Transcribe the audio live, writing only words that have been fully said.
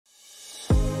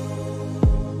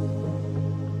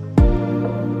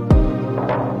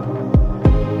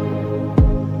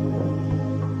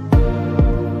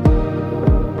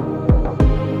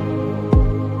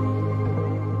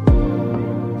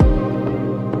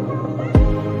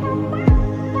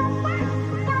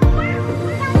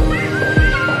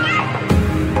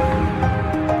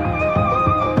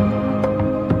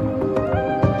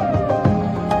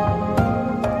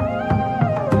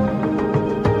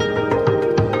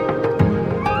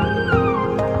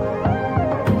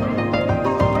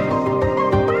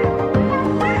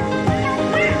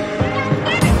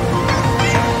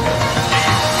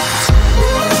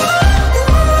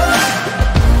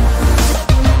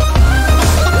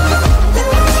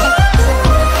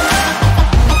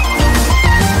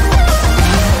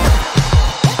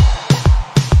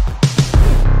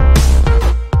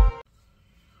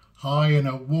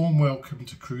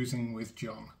welcome to Cruising with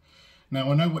John.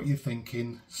 Now I know what you're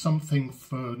thinking, something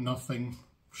for nothing,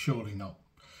 surely not.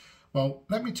 Well,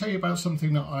 let me tell you about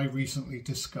something that I recently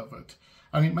discovered,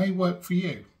 and it may work for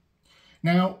you.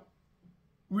 Now,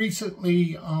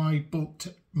 recently I booked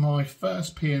my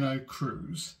first P&O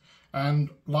cruise, and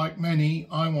like many,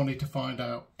 I wanted to find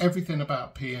out everything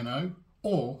about P&O,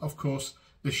 or of course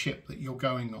the ship that you're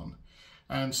going on.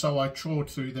 And so I trawled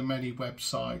through the many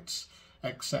websites,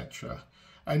 etc.,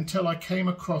 until I came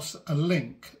across a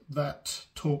link that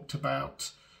talked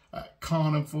about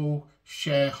Carnival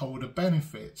shareholder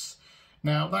benefits.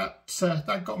 Now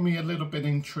that got me a little bit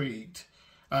intrigued,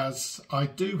 as I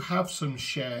do have some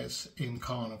shares in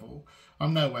Carnival.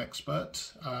 I'm no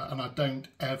expert, and I don't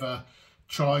ever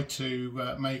try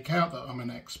to make out that I'm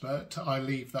an expert. I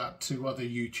leave that to other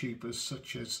YouTubers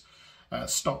such as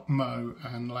Stock Mo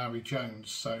and Larry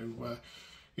Jones. So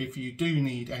if you do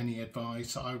need any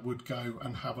advice, I would go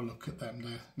and have a look at them.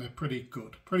 They're pretty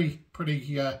good, pretty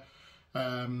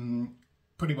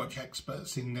much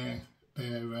experts in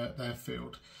their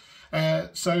field.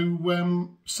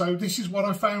 So this is what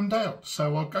I found out.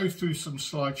 So I'll go through some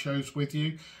slideshows with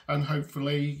you, and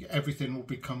hopefully everything will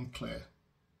become clear.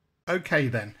 Okay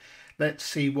then, let's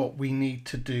see what we need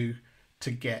to do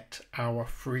to get our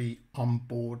free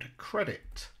onboard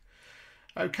credit.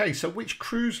 Okay, so which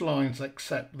cruise lines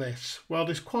accept this? Well,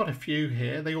 there's quite a few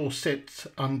here. They all sit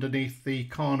underneath the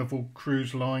Carnival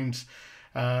Cruise Lines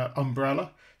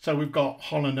umbrella. So we've got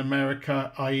Holland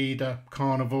America, AIDA,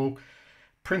 Carnival,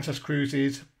 Princess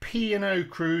Cruises, P&O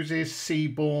Cruises,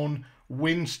 Seabourn,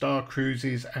 Windstar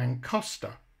Cruises and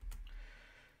Costa.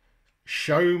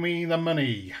 Show me the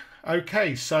money.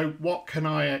 Okay, so what can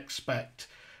I expect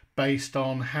based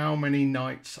on how many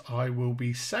nights I will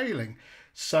be sailing?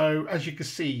 So as you can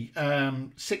see,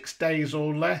 6 days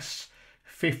or less,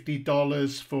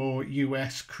 $50 for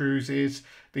US cruises.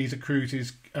 These are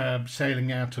cruises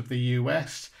sailing out of the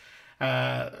US.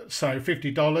 So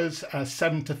 $50,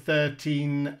 7 to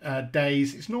 13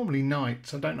 days. It's normally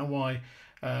nights. I don't know why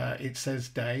it says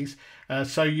days.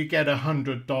 So you get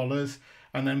 $100,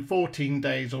 and then 14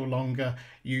 days or longer,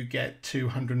 you get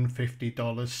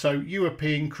 $250. So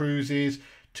European cruises,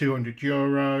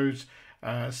 €200.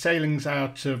 Sailings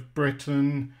out of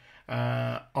Britain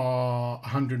are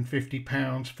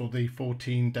 £150 for the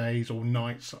 14 days or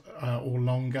nights or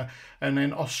longer, and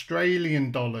then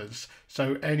Australian dollars,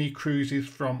 so any cruises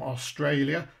from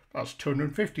Australia, that's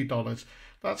 $250.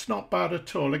 That's not bad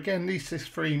at all. Again, this is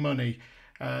free money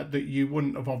that you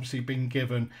wouldn't have obviously been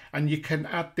given, and you can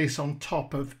add this on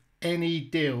top of any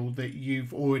deal that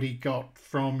you've already got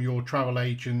from your travel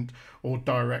agent or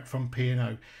direct from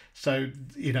P&O. So,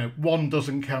 you know, one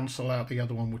doesn't cancel out the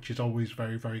other one, which is always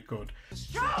very, very good.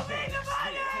 Show me the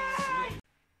money!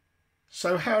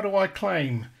 So how do I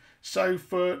claim? So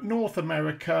for North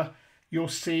America, you'll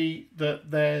see that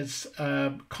there's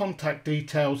contact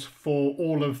details for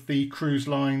all of the cruise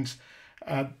lines.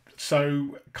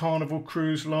 So Carnival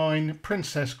Cruise Line,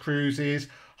 Princess Cruises,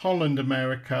 Holland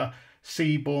America,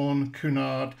 Seabourn,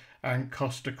 Cunard and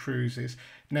Costa Cruises.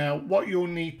 Now what you'll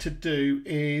need to do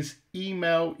is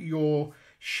email your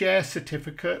share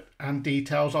certificate and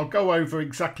details. I'll go over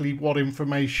exactly what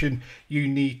information you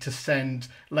need to send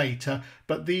later,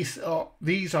 but these are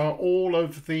all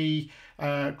of the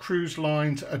cruise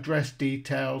lines address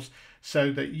details,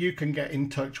 so that you can get in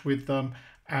touch with them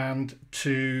and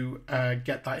to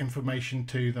get that information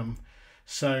to them.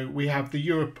 So we have the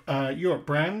Europe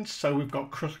brands. So we've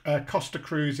got Costa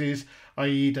Cruises,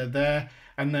 AIDA there,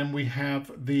 and then we have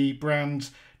the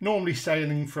brands normally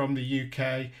sailing from the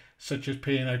UK, such as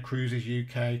P&O Cruises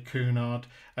UK, Cunard,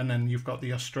 and then you've got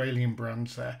the Australian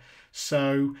brands there.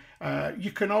 So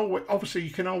you can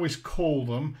always call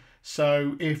them.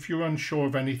 So if you're unsure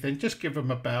of anything, just give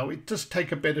them a bell. It does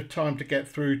take a bit of time to get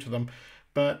through to them,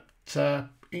 but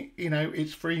you know,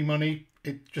 it's free money.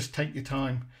 Just take your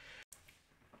time.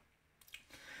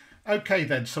 Okay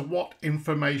then, so what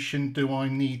information do I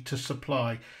need to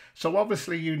supply? So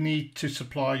obviously you need to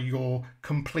supply your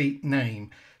complete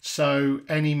name. So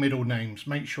any middle names,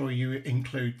 make sure you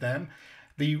include them.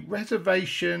 The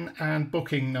reservation and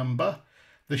booking number,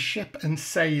 the ship and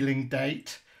sailing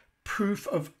date, proof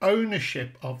of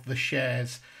ownership of the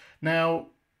shares. Now,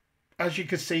 as you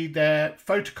can see there,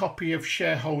 photocopy of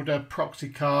shareholder proxy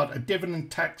card, a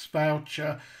dividend tax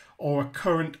voucher, or a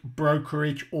current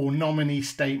brokerage or nominee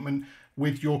statement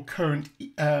with your current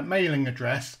mailing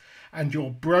address and your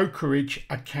brokerage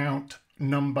account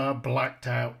number blacked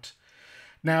out.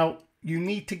 Now, you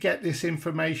need to get this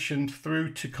information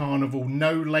through to Carnival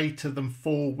no later than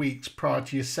 4 weeks prior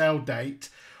to your sail date,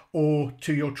 or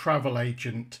to your travel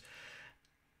agent.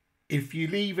 if you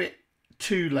leave it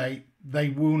too late, they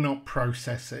will not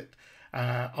process it.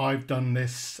 I've done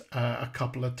this a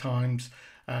couple of times.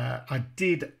 I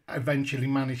did eventually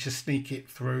manage to sneak it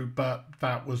through, but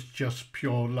that was just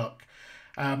pure luck.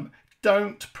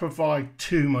 Don't provide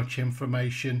too much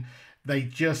information. They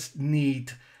just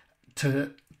need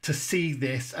to see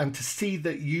this and to see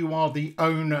that you are the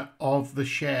owner of the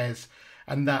shares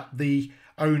and that the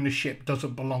ownership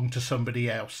doesn't belong to somebody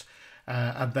else.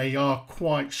 And they are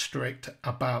quite strict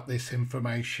about this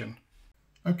information.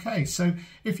 Okay, so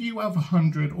if you have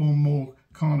 100 or more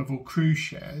Carnival cruise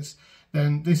shares,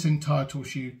 then this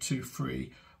entitles you to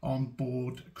free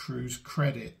onboard cruise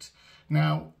credit.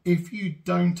 Now, if you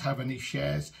don't have any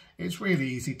shares, it's really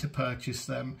easy to purchase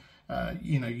them,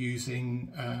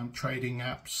 using trading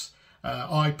apps.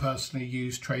 I personally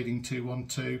use Trading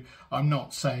 212. I'm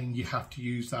not saying you have to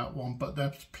use that one, but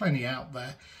there's plenty out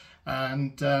there.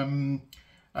 And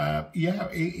you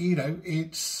have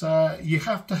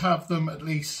to have them at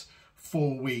least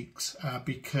 4 weeks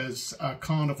because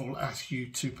Carnival asks you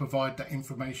to provide that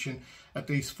information at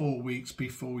least 4 weeks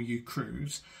before you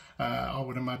cruise. I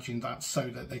would imagine that's so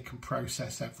that they can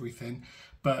process everything.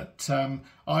 But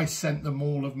I sent them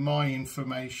all of my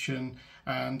information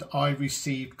and I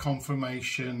received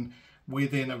confirmation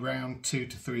within around 2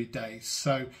 to 3 days.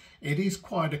 So it is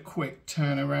quite a quick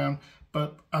turnaround.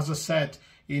 But as I said,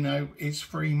 it's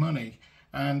free money.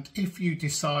 And if you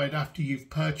decide after you've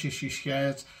purchased your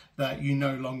shares that you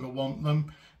no longer want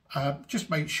them, just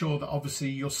make sure that obviously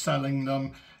you're selling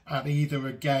them at either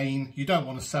a gain. You don't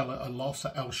want to sell at a loss,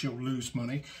 or else you'll lose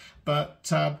money. But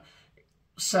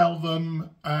sell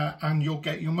them and you'll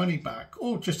get your money back.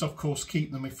 Or just, of course,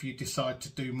 keep them if you decide to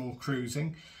do more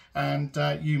cruising. And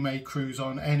you may cruise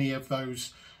on any of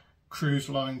those cruise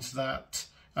lines that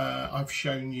I've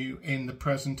shown you in the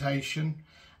presentation.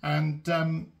 And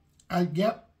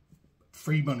yep,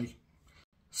 free money.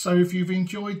 So if you've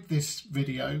enjoyed this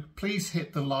video, please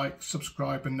hit the like,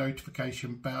 subscribe and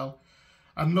notification bell,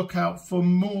 and look out for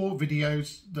more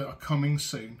videos that are coming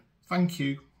soon. Thank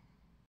you.